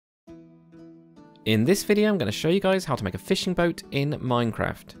In this video, I'm going to show you guys how to make a fishing boat in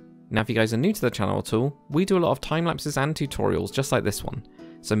Minecraft. Now, if you guys are new to the channel at all, we do a lot of time lapses and tutorials just like this one,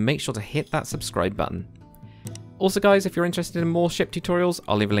 so make sure to hit that subscribe button. Also guys, if you're interested in more ship tutorials,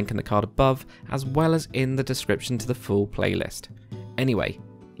 I'll leave a link in the card above, as well as in the description to the full playlist. Anyway,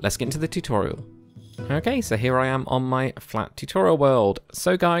 let's get into the tutorial. Okay, so here I am on my flat tutorial world.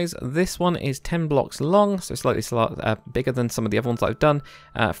 So guys, this one is 10 blocks long, so slightly bigger than some of the other ones that I've done,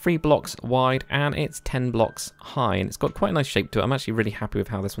 3 blocks wide, and it's 10 blocks high, and it's got quite a nice shape to it. I'm actually really happy with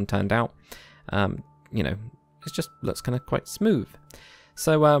how this one turned out. You know, it just looks kind of quite smooth.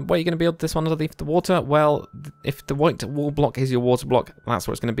 So where are you going to build this one underneath the water? Well, if the white wall block is your water block, that's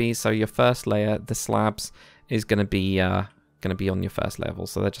what it's going to be. So your first layer, the slabs, is going to be on your first level.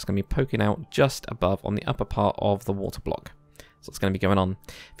 So they're just going to be poking out just above on the upper part of the water block. So it's going to be going on.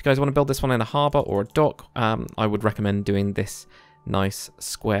 If you guys want to build this one in a harbour or a dock, I would recommend doing this nice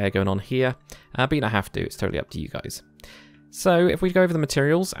square going on here. But you don't have to, it's totally up to you guys. So if we go over the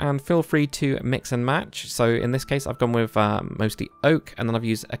materials, and feel free to mix and match. So in this case, I've gone with mostly oak, and then I've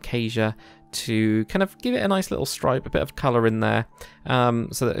used acacia to kind of give it a nice little stripe, a bit of colour in there,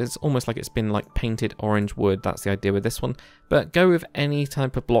 so that it's almost like it's been like painted orange wood. That's the idea with this one. But go with any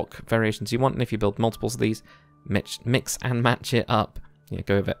type of block variations you want, and if you build multiples of these, mix and match it up. Yeah,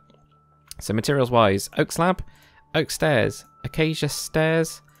 go with it. So materials wise, oak slab, oak stairs, acacia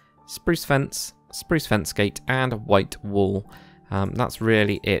stairs, spruce fence gate, and white wool. That's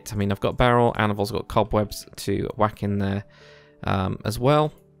really it. I mean, I've got barrel, and I've also got cobwebs to whack in there as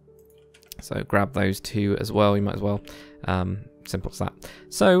well. So grab those two as well, you might as well. Simple as that.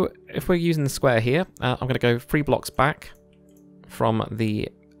 So if we're using the square here, I'm going to go 3 blocks back from the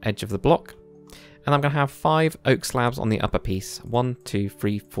edge of the block, and I'm going to have 5 oak slabs on the upper piece. 1, 2,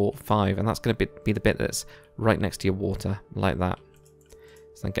 3, 4, 5, and that's going to be the bit that's right next to your water, like that.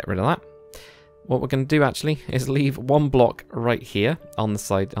 So then get rid of that. What we're going to do actually is leave 1 block right here on the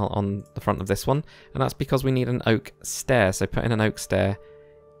side, on the front of this one, and that's because we need an oak stair. So put in an oak stair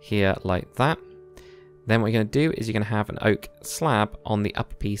here like that. Then what you're going to do is you're going to have an oak slab on the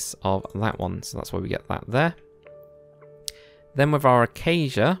upper piece of that one. So that's why we get that there. Then with our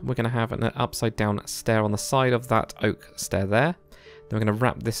acacia, we're going to have an upside down stair on the side of that oak stair there. Then we're going to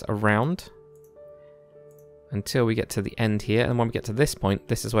wrap this around until we get to the end here, and when we get to this point,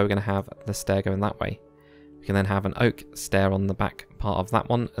 this is where we're going to have the stair going that way. We can then have an oak stair on the back part of that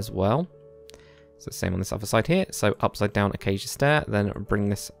one as well. So same on this other side here. So upside down acacia stair, then bring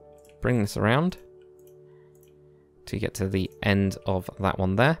this around to get to the end of that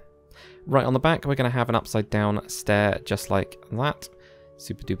one there. Right on the back, we're going to have an upside down stair just like that.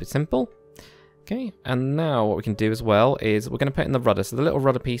 Super duper simple. Okay, and now what we can do as well is we're going to put in the rudder. So the little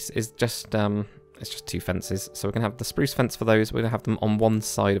rudder piece is just it's just 2 fences, so we're going to have the spruce fence for those. We're going to have them on one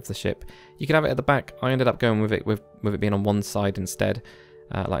side of the ship. You could have it at the back. I ended up going with it being on one side instead.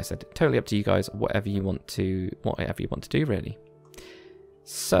 Like I said, totally up to you guys, whatever you want to do really.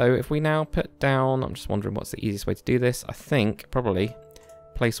 So if we now put down, I'm just wondering what's the easiest way to do this. I think probably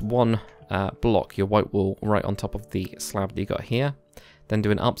place 1 block, your white wool, right on top of the slab that you got here. Then do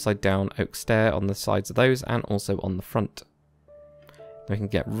an upside down oak stair on the sides of those, and also on the front. Then we can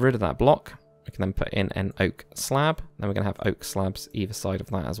get rid of that block. We can then put in an oak slab. Then we're going to have oak slabs either side of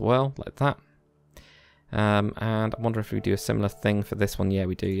that as well, like that. And I wonder if we do a similar thing for this one. Yeah,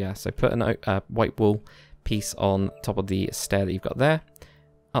 we do, yeah. So put an white wool piece on top of the stair that you've got there.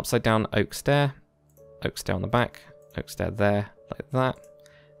 Upside down oak stair on the back, oak stair there, like that.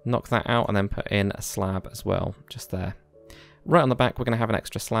 Knock that out, and then put in a slab as well, just there. Right on the back, we're going to have an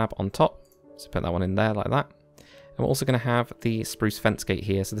extra slab on top. So put that one in there, like that. And we're also going to have the spruce fence gate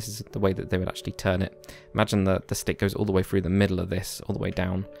here, so this is the way that they would actually turn it. Imagine the stick goes all the way through the middle of this, all the way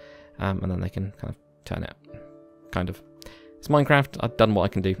down, and then they can kind of turn it. Kind of. It's Minecraft, I've done what I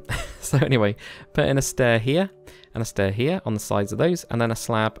can do. So anyway, put in a stair here, and a stair here on the sides of those, and then a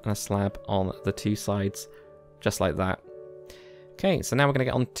slab and a slab on the 2 sides, just like that. Okay, so now we're going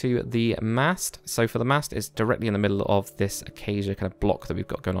to get on to the mast. So for the mast, it's directly in the middle of this acacia kind of block that we've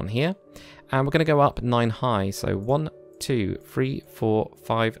got going on here. And we're going to go up 9 high. So 1, 2, 3, 4,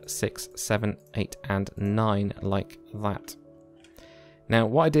 5, 6, 7, 8, and 9, like that. Now,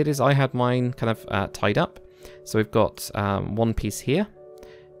 what I did is I had mine kind of tied up. So we've got 1 piece here,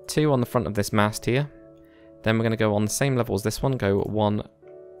 2 on the front of this mast here. Then we're going to go on the same level as this one, go 1,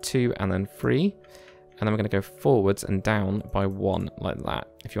 2, and then 3. And then we're going to go forwards and down by 1, like that,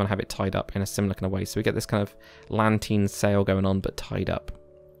 if you want to have it tied up in a similar kind of way. So we get this kind of lantern sail going on, but tied up.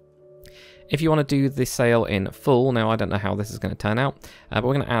 If you want to do the sail in full, now I don't know how this is going to turn out, but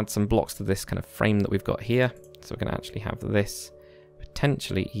we're going to add some blocks to this kind of frame that we've got here. So we're going to actually have this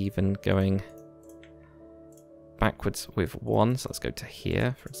potentially even going backwards with one. So let's go to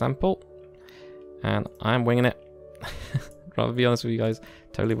here, for example. And I'm winging it. Rather be honest with you guys,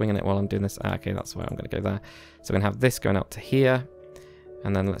 totally winging it while I'm doing this. Okay, that's why I'm going to go there. So we're going to have this going out to here.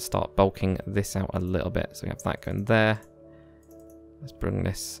 And then let's start bulking this out a little bit. So we have that going there. Let's bring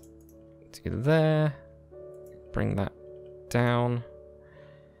this to there. Bring that down.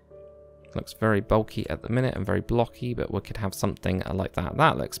 Looks very bulky at the minute and very blocky, but we could have something like that.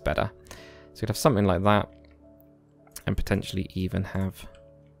 That looks better. So we'd have something like that. And potentially even have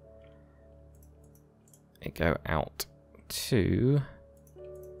it go out to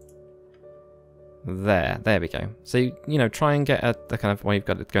there. There we go. So, you know, try and get the kind of way you've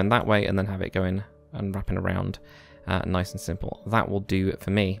got it going that way and then have it going and wrapping around nice and simple. That will do it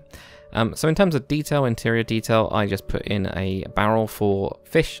for me. So in terms of detail, interior detail, I just put in a barrel for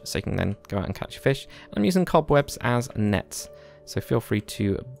fish so you can then go out and catch fish. I'm using cobwebs as nets. So feel free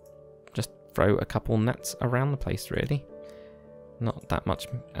to just throw a couple nets around the place, really. Not that much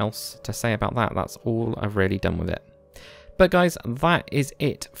else to say about that. That's all I've really done with it. But guys, that is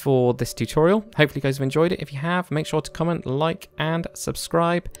it for this tutorial. Hopefully you guys have enjoyed it. If you have, make sure to comment, like, and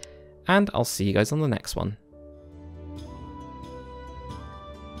subscribe. And I'll see you guys on the next one.